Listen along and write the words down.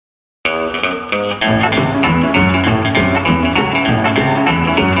Saturday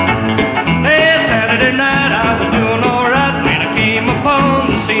night I was doing alright when I came upon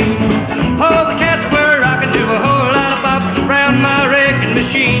the scene. Oh, the cats were rocking to a whole lot of bop around my wrecking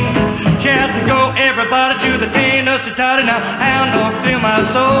machine. Shout and go, everybody to the Tennessee toddy, now hound dog through my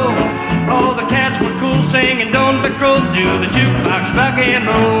soul. Oh, the cats were cool singing Don't Be Cruel to the jukebox rock and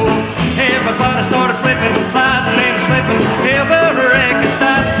roll. Everybody started flipping, sliding and slipping till the record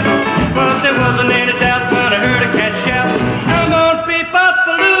stopped. But there wasn't any doubt when I heard a cat shout, come on,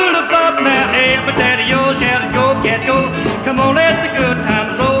 beep-bop-a-loo-la-bop. Now every daddy yo shouted, go cat go, come on, let the good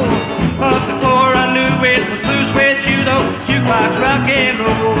times roll. But before I knew it was blue suede shoes on jukebox rock and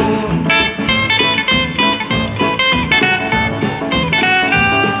roll.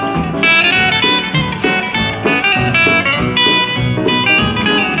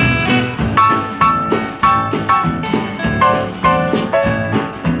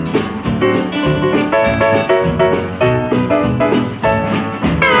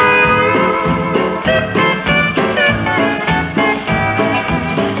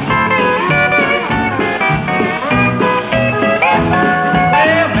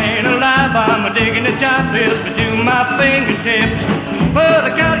 Digging the job feels me to my fingertips. But I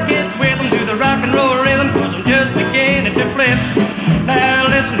gotta get with them, do the rock and roll rhythm, cause I'm just beginning to flip. Now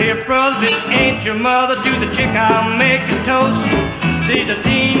listen here, brother, this ain't your mother. To the chick I'll make a toast. She's a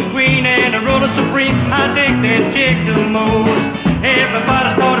teen queen and a roller supreme. I dig that chick the most. Everybody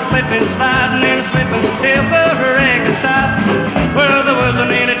started flipping, sliding and slipping till the record